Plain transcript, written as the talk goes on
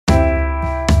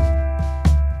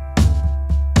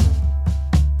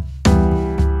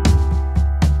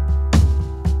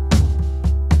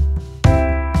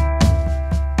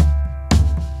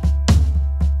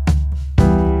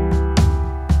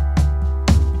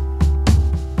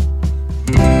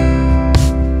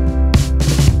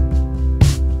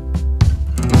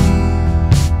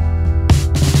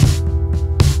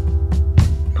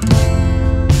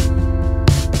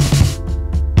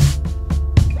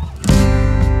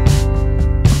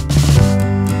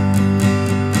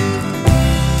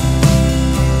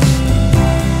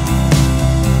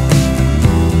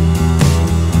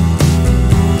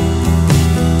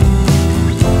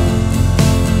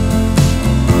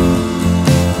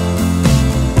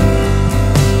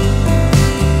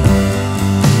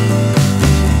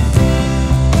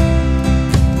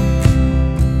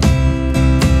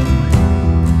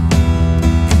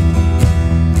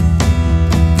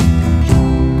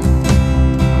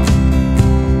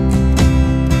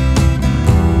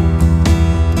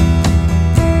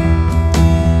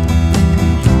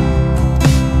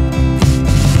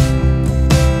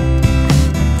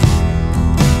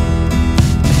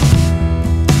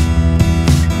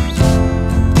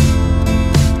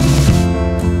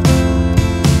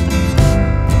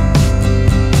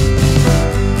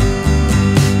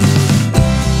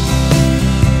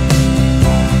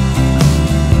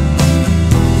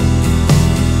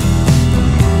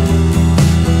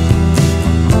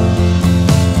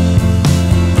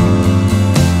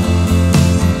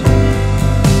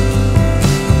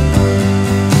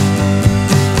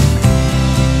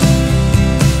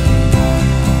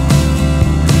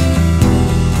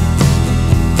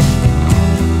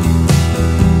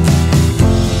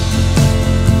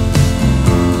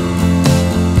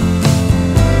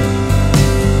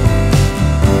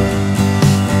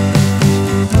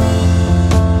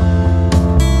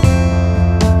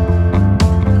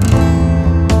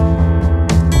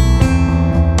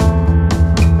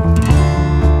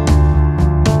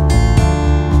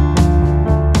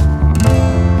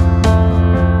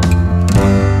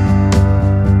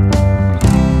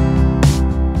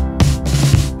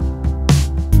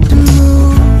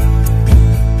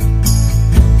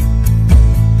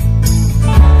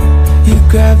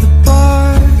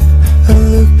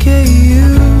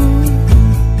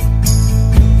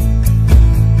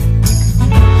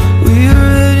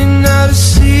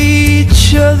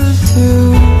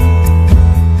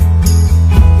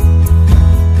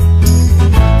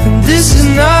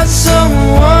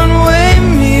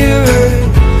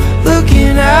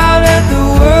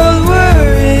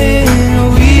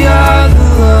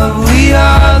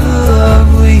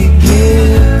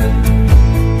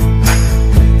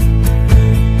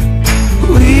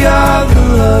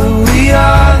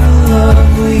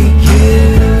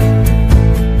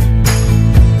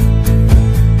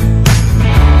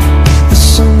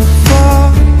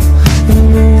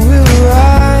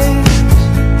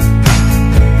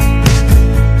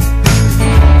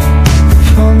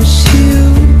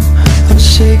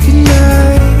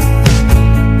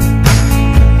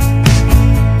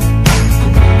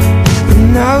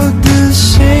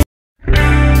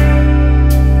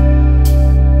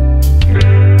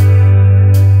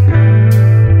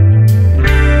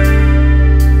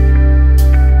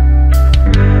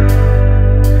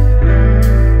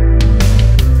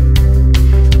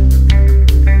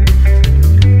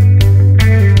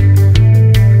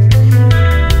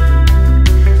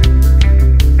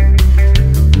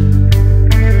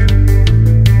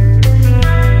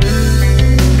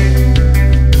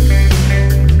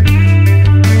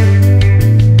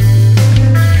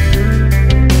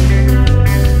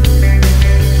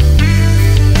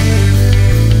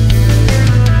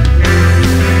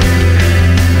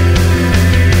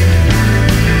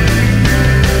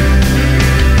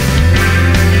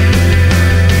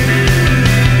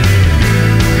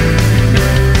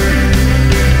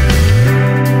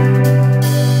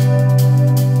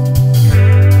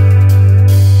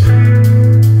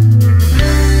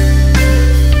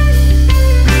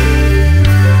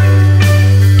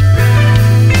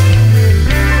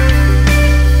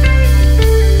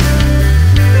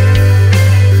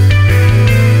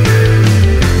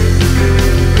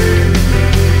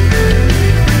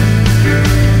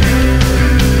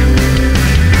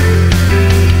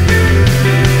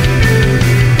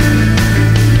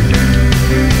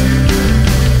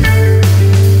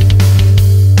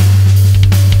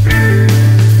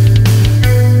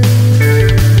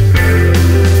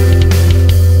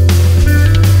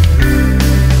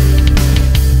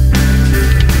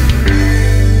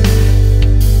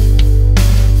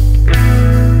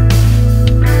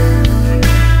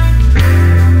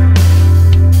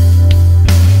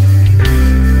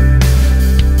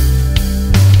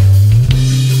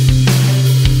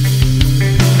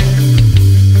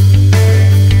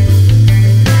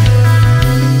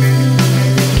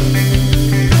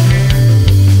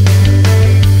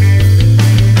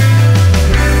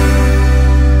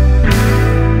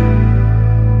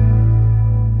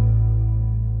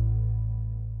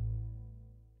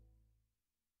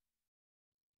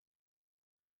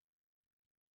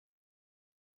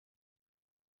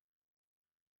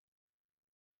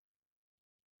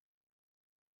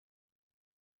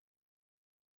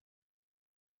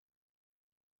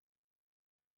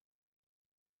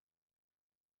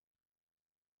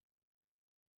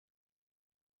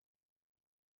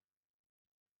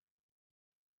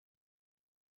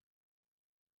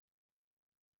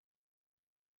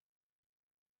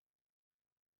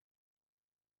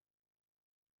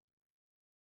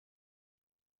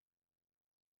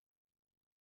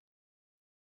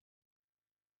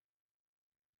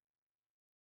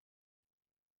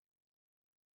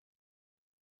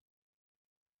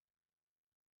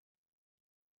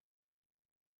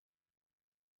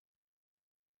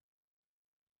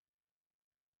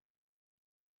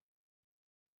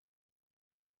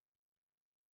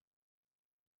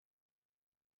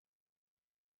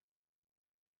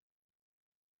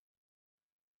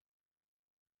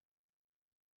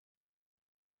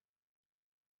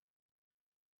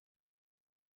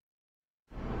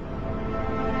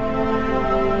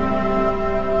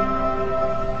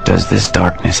Does this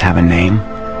darkness have a name?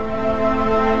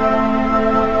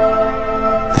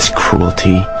 This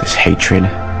cruelty, this hatred?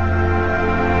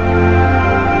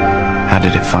 How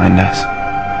did it find us?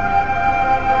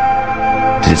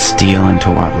 Did it steal into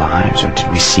our lives, or did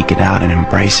we seek it out and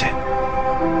embrace it?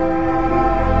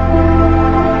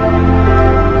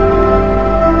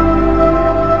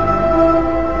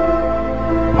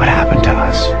 What happened to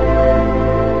us?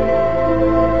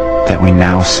 That we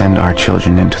now send our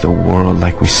children into the world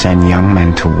like we send young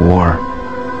men to war,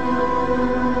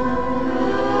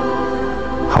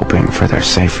 hoping for their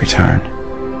safe return,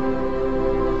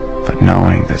 but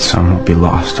knowing that some will be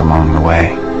lost along the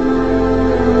way.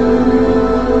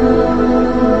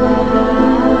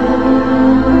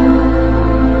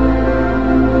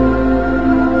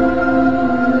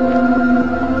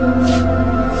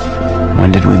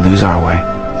 When did we lose our way?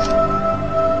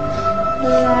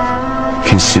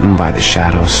 Consumed by the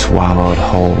shadows, swallowed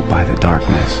whole by the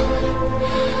darkness.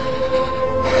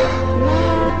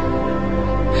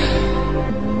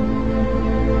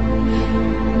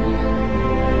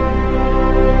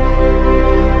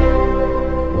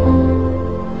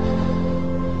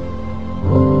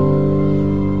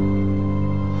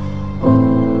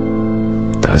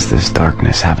 Does this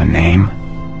darkness have a name?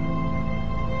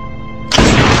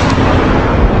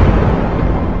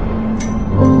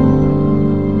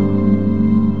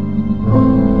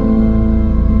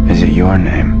 Is it your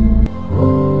name?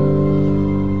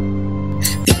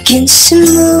 Begins to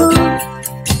move.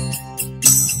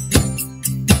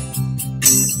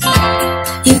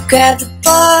 You grab the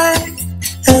bar,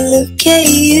 I look at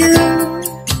you.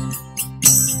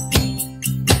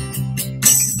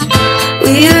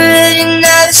 We already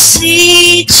never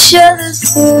see each other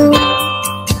through.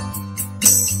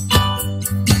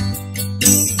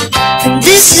 And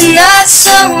this is not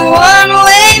some one-way